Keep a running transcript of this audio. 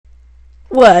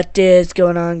What is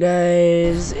going on,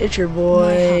 guys? It's your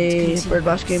boy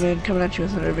Birdbox Gaming coming at you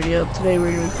with another video. Today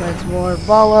we're going to be playing some more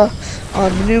Valla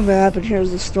on the new map, and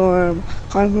here's the storm.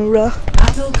 Hamura.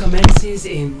 Battle commences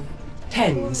in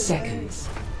 10 seconds.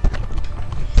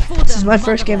 This is my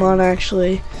first game on,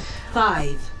 actually.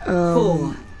 5,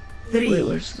 4, 3, wait,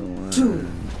 where's the one? 2,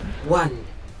 1.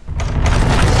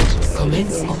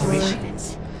 Commence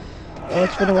operations. Oh,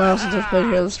 it's been a while since I've played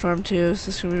Here the Storm 2, so this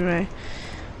is going to be my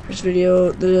first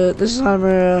video. This is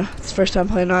Hamura. It's the first time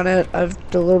playing on it. I've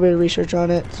done a little bit of research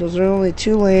on it. So there are only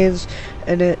 2 lanes,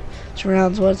 and it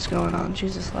surrounds what's going on.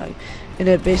 Jesus, like, and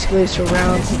it basically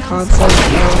surrounds the concept of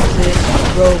this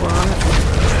robot.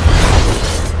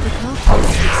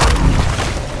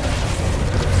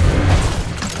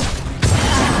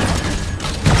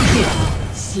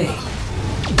 Slay.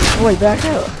 Boy, back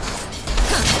out.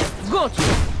 Got you.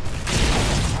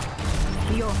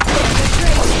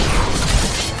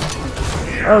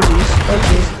 Oh jeez, oh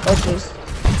jeez, oh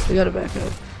jeez. We gotta back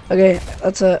up. Okay,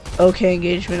 that's a okay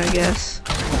engagement, I guess.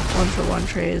 1-for-1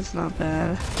 trades, not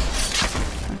bad.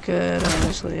 Not good,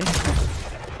 honestly.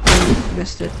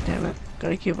 Missed it, damn it.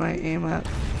 Gotta keep my aim up.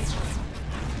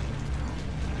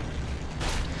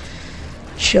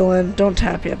 Chillin', don't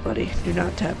tap yet, buddy. Do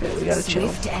not tap yet, we gotta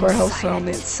chill. Our health's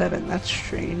only at 7, that's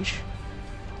strange.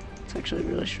 It's actually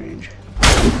really strange.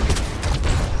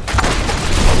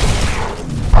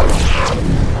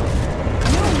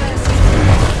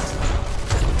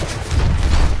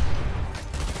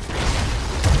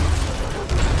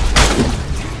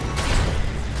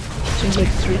 Seems like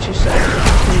 3-2 seconds is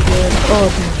pretty good. Oh,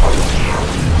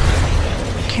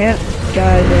 damn. Can't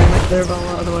guide them like they're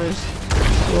Valla, otherwise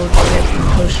we'll get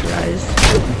posterized.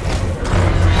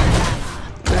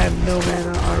 I have no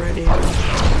mana already.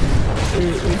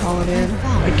 We hauling in. I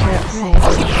can't haul in.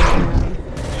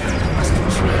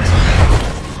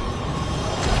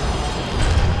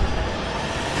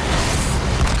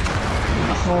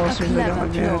 Haul as soon as I got my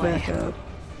mana back up.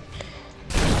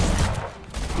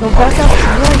 No, back up,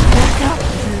 boy, back up.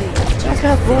 Back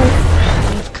up, boy.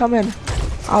 It's coming.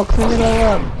 I'll clean it all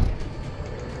up.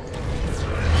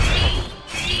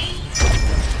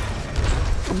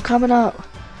 I'm coming up.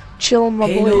 Chillin', my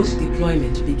boys. Payload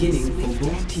deployment beginning for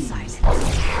both teams.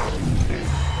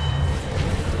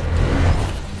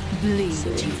 Bleed,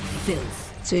 you filth.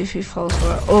 See if he falls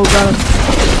for it. Oh, got him.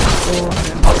 Oh,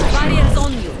 Barriers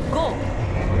on you. Go.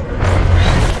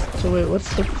 so wait, what's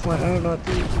the point? I don't know what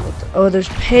the oh, there's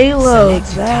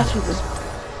payloads. That's what this.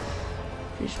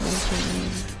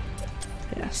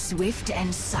 Yeah. Swift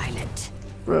and silent.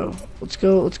 Bro, let's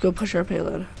go push our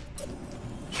payload.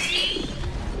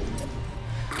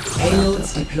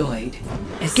 Payloads deployed.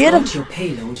 Get him! Your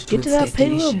payload to Get to that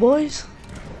payload, boys.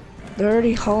 They're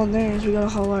already hauling theirs. We gotta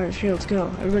haul ours. Here, let's go.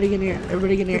 Everybody get near.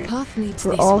 Everybody get near.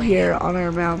 We're all here on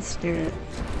our mounts near it.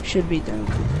 Should be them.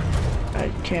 I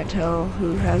can't tell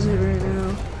who has it right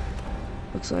now.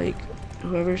 Looks like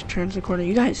whoever turns the corner.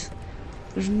 You guys,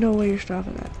 there's no way you're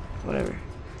stopping that. Whatever.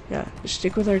 Yeah, just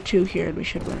stick with our 2 here and we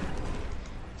should win.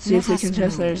 See if we can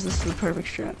test theirs. This is the perfect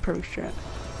strat. Perfect strat.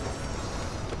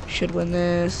 Should win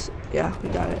this. Yeah, we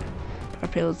got it. Our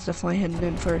payload's definitely heading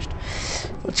in first.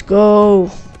 Let's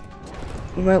go.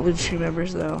 We might lose 2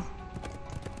 members though.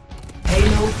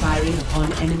 Payload firing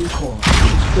upon enemy core.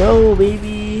 Let's go,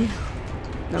 baby.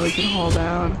 Now we can haul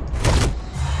down.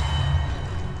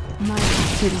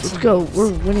 Let's go.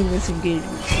 We're winning this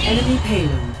engagement. Enemy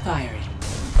payload firing.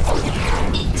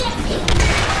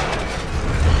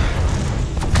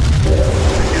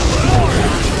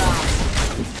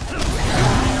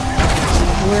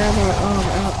 Where am I? Oh,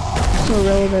 I'm out. So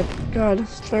relevant. God,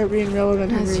 start being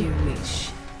relevant, As Henry. you wish.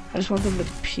 I just want them to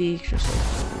peek just like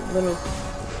a little,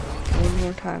 one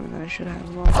more time, and then I should have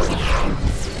them all.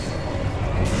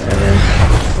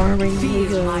 Farming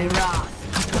Feel my wrath.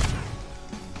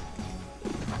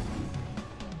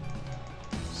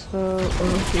 So,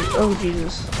 oh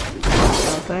Jesus.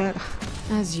 About that.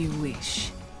 As you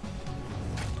wish.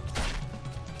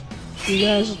 You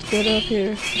guys, let's get up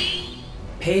here.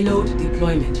 Payload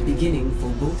deployment beginning for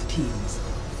both teams.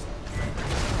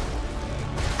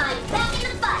 I'm back in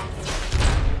the fight.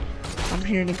 I'm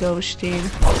here to go, Steen.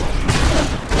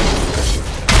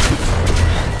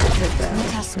 Hit that.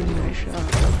 That's a nice shot.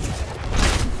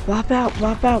 Wop out, boy.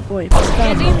 Wop out,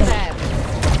 Get in wop out. there.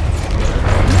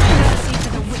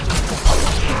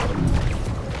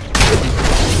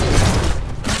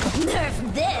 Nerf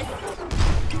this.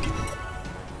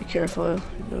 Be careful,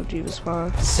 no diva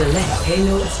spawn. Select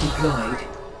payloads deployed.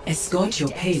 Escort your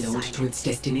payload to its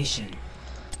destination.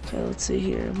 Okay, let's see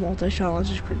here. Multi-shot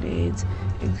launches grenades.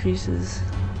 Increases.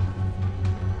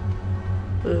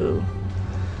 Ooh.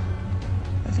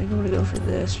 think I'm gonna go for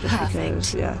this just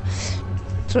because, yeah.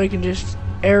 So I can just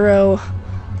arrow,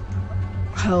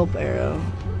 help, arrow,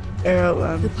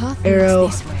 arrow, vault, arrow,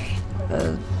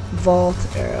 vault,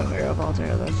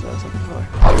 arrow. That's what I was looking for.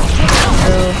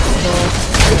 Arrow, vault,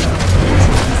 arrow.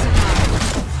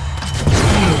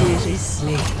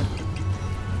 Easy.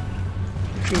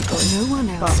 No one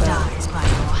else dies by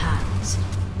your hands.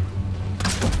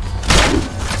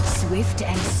 Swift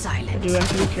and silent. I do have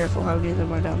to be careful how many of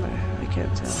them are down there. I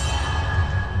can't tell.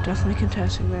 Definitely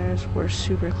contesting theirs. We're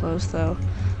super close though.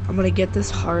 I'm gonna get this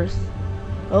hearth.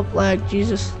 Oh, lag,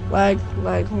 Jesus, lag.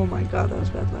 Oh my god, that was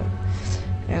bad lag.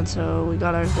 And so we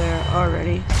got ours there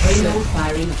already. Payload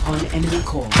firing on enemy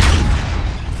core.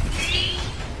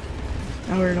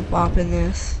 Now we're gonna bop in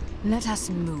this. Let us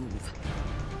move.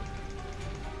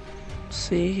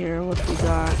 See here what we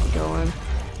got going.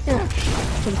 Yeah,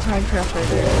 some time craft right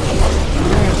there.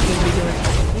 That's gonna be good.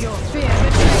 Your fear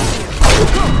betrays you.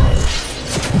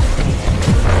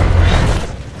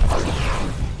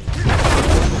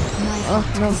 Oh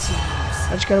no!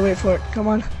 I just gotta wait for it. Come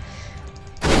on.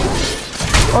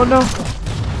 Oh no!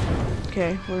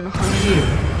 Okay, we're gonna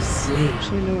hide.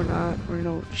 Actually, no, we're not. We're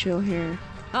gonna chill here.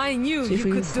 I knew See if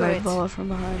we can snipe Valla from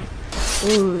behind.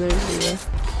 Ooh, there's the.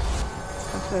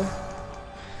 Okay.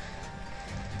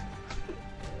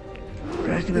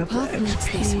 Racking up the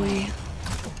XP. this way.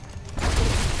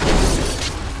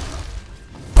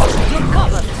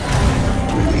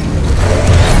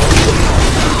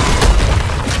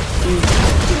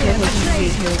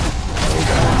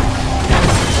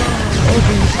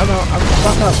 I'm out.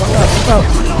 Fuck up.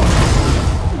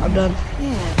 I'm done.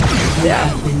 Yeah.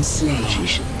 She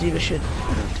should. Diva should.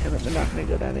 Damn it, they're not gonna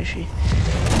go down, is she?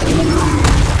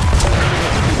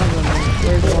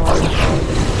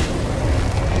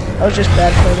 That was just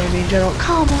bad play by me in general.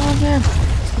 Come on, man.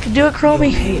 You can do it,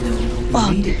 Chromie.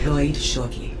 Redeployed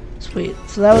shortly. Sweet.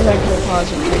 So that was actually a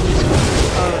positive trade.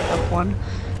 Up one.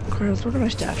 What are my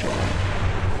stats right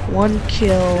now? 1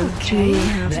 kill,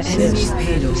 2.5 assists.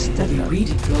 Step up.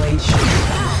 Redeployed shortly.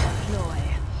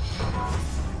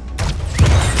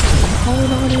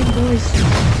 Hold on in, boys.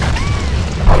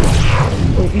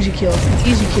 Oh, easy kill.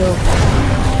 Easy kill.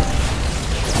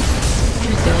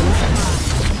 He's done.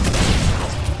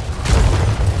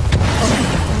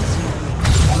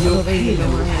 Your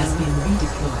payload has been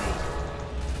redeployed.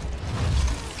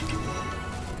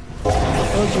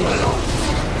 Oh, jeez.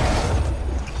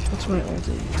 What's my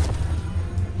ulti?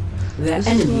 The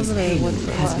enemy's payload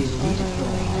has been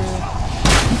redeployed.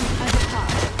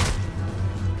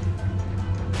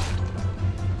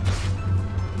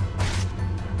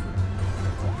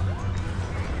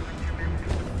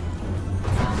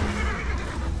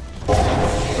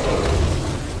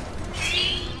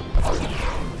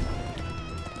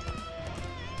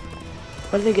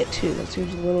 Why did they get 2? That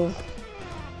seems a little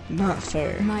not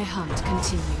fair. My hunt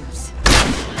continues.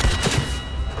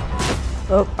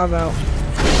 Oh, I'm out.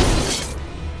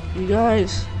 You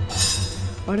guys.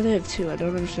 Why do they have 2? I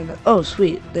don't understand that. Oh,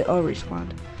 sweet. They all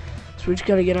respawned. So we just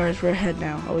gotta get ours. We're ahead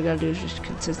now. All we gotta do is just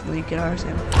consistently get ours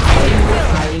in. We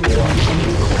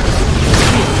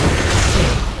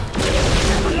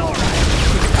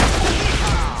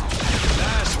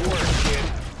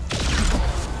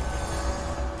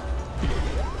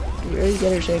already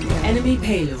get ours in. Yeah. Enemy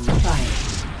payload fired.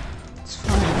 It's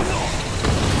fine.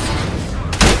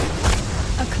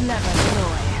 A clever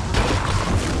ploy.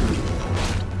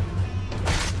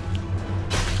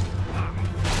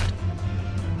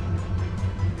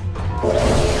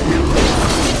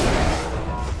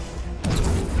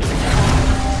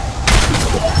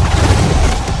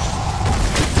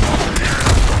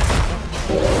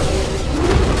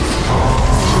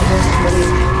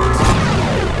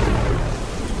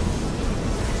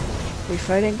 We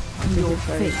fighting? We're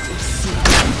fighting.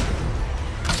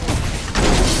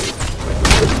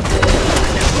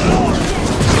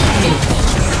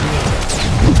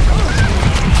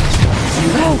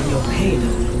 Your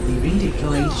payload will be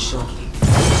redeployed shortly.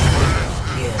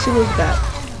 See, look at that.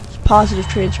 Positive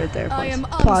trades right there, boys. am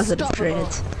Positive unstoppable.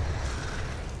 trades.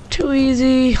 Too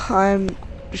easy. I'm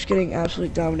just getting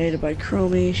absolutely dominated by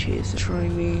Chromie. She is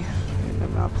destroying me. And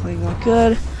I'm not playing that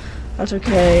good. That's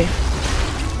okay.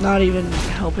 Not even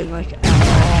helping like at all.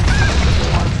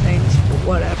 A lot of things, but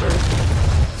whatever.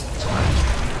 It's fine.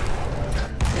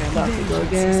 And off we go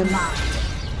again.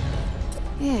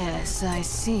 Yes, I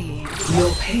see.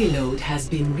 Your payload has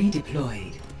been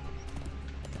redeployed.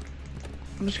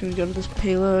 I'm just gonna go to this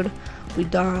payload. We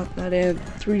dot that in.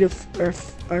 3 to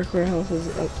our core health is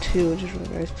up 2, which is really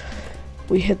nice.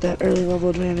 We hit that early level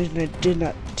advantage, and I did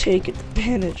not take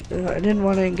advantage. I didn't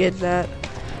want to engage that.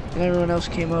 And everyone else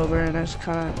came over, and I was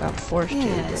kind of not forced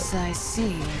Yes, to. I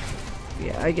see. But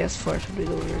yeah, I guess forced would be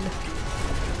the word.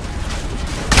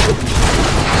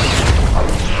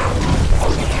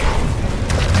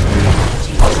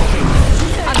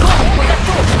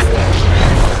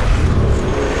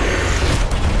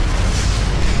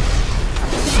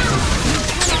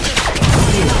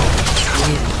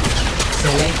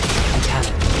 Select a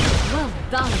talent. Well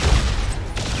done.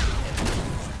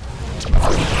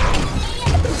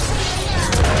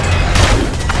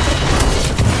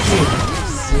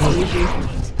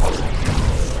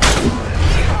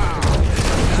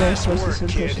 Okay, so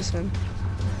push this in.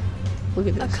 Look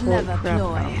at this. A clever Holy crap,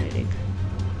 ploy. dominating.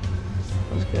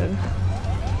 That was good.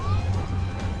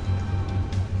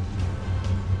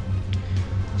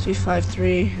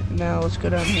 C5-3. Now let's go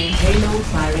down here. Payload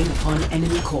firing upon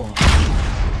enemy core.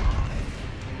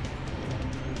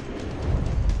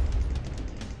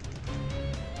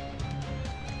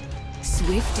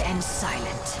 Swift and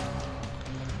silent.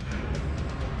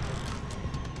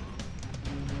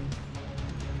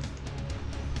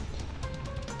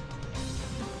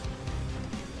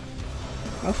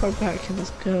 How far back can this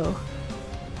go?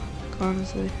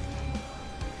 Honestly.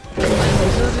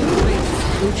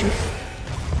 Gucci.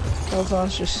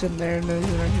 Elva's just sitting there and knows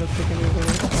you're not gonna pick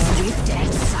anything. Swift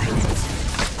and silent.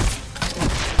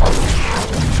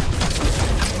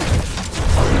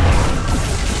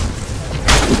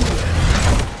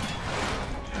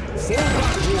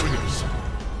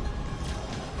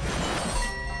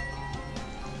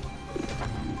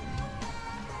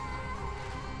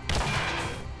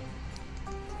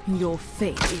 Your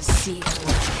fate is sealed.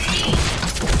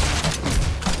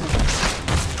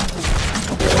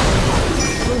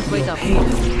 Wait up. Payload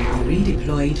will be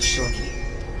redeployed shortly.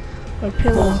 Our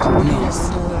pillows Fort are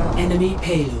lost. here. Enemy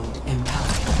payload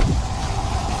empowered.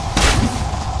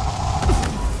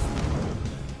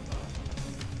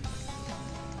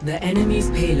 The enemy's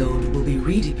payload will be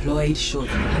redeployed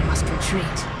shortly. I must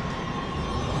retreat.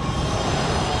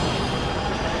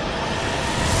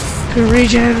 Gonna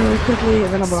regen really quickly,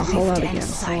 and then I'm gonna haul out Swift and again.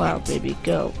 Haul out, silent. baby.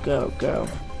 Go, go, go.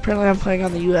 Apparently I'm playing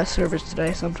on the US servers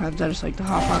today. Sometimes I just like to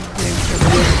hop on Korean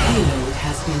servers. Payload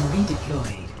has been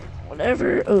redeployed.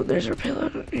 Whatever. Oh, there's our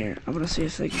payload. Here, I'm gonna see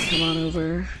if they can come on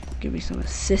over. Give me some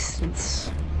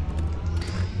assistance.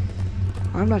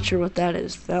 I'm not sure what that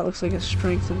is. That looks like a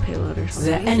strengthened payload or The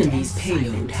something. enemy's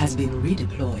payload has been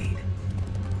redeployed.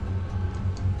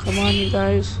 Come on, you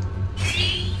guys.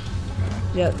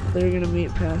 Yeah, they're gonna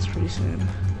meet past pretty soon.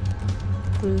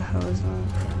 Who the hell is that?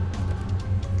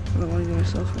 I don't want to get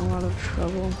myself in a lot of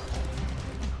trouble.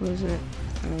 Who is it?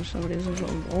 I know somebody is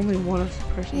only one of the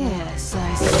person. Yes,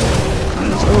 I see.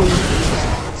 Oh,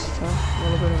 it's tough. A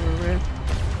little bit of a rip.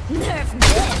 Nerf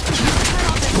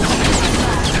this!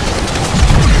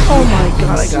 Oh my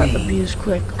god, I got abused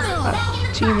quick.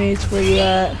 Teammates, where you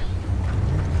at?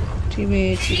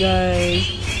 Teammates, you guys.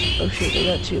 Oh shit, they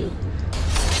got two.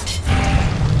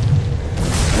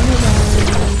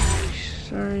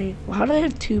 Sorry. Well, how do I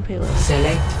have two payloads?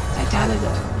 Select a talent.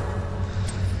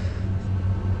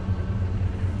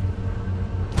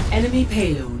 Enemy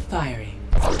payload firing.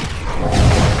 We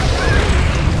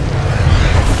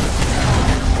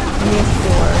have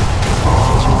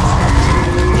four.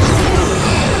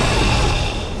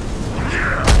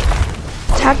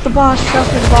 Attack the boss,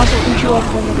 trust me, the boss will beat you up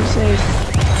when we're safe.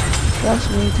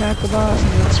 Trust me, attack the boss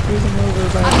and then screw them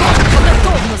over by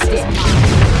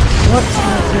what? I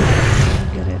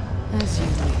don't get it. As you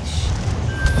wish.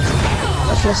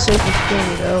 That's the safest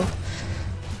thing, though.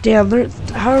 Damn,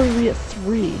 how are we at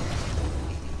 3?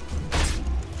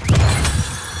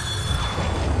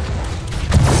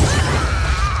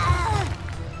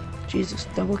 Jesus,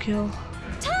 double kill.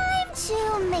 Time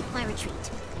to make my retreat.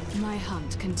 My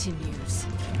hunt continues.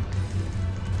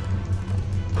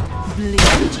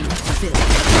 Bleeding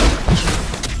filth.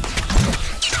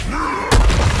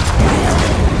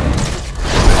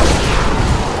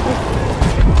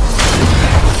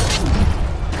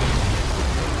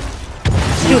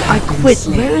 Dude, I quit.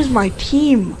 Where is my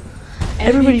team?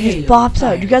 Everybody just bops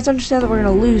out. You guys understand that we're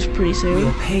gonna lose pretty soon?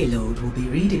 Your payload will be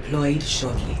redeployed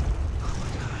shortly.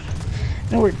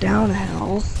 Now we're down a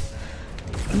health.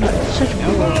 I'm not such a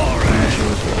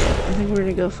I think we're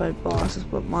gonna go fight bosses,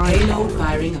 but my Payload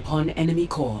firing upon enemy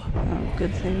core. oh,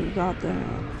 good thing we got that.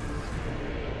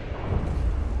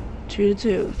 2 to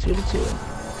 2, 2 to 2.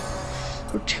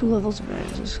 We're 2 levels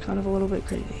advanced. This is kind of a little bit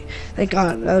crazy. Thank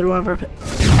God, another one of our.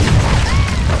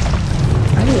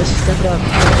 I need to step it up.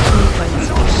 Your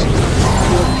payload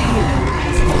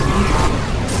has been redeployed.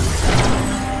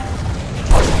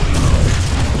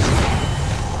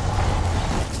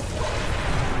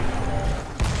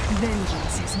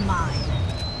 Vengeance is mine.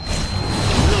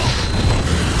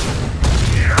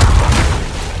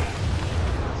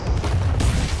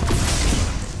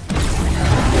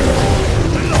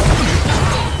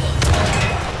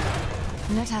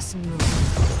 Let us move.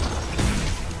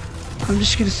 I'm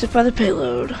just gonna sit by the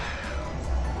payload.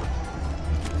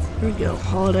 Here we go.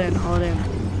 Haul it in, haul it in.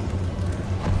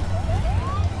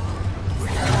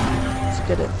 Let's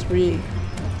get it 3.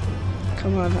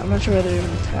 Come on, I'm not sure whether they're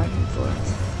even attacking for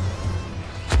us.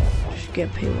 Should get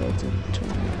payloads into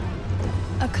it.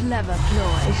 A clever ploy.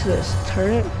 What's this?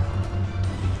 Turret?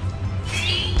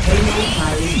 Payload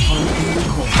firing on enemy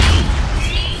core.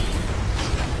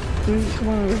 Come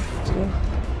on over. Let's go.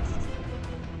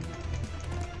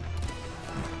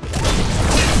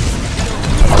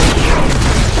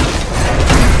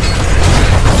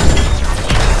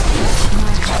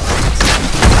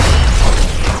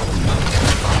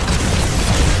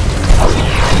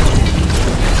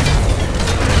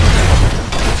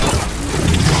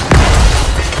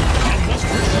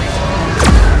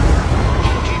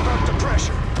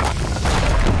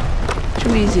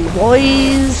 Too easy,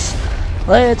 boys.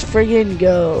 Let's friggin'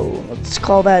 go. Let's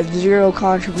call that 0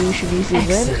 contribution easy win.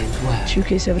 Excellent work.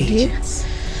 2K17. Agents.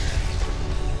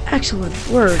 Excellent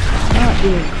work. Not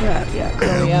doing crap. Yeah,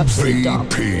 Chloe absolutely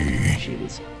dominated. She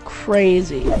was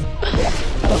crazy.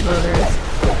 Uploader.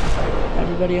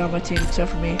 Everybody on my team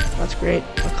except for me. That's great.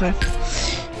 Okay.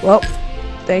 Well,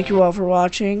 thank you all for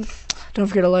watching. Don't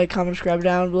forget to like, comment, subscribe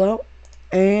down below.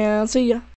 And see ya.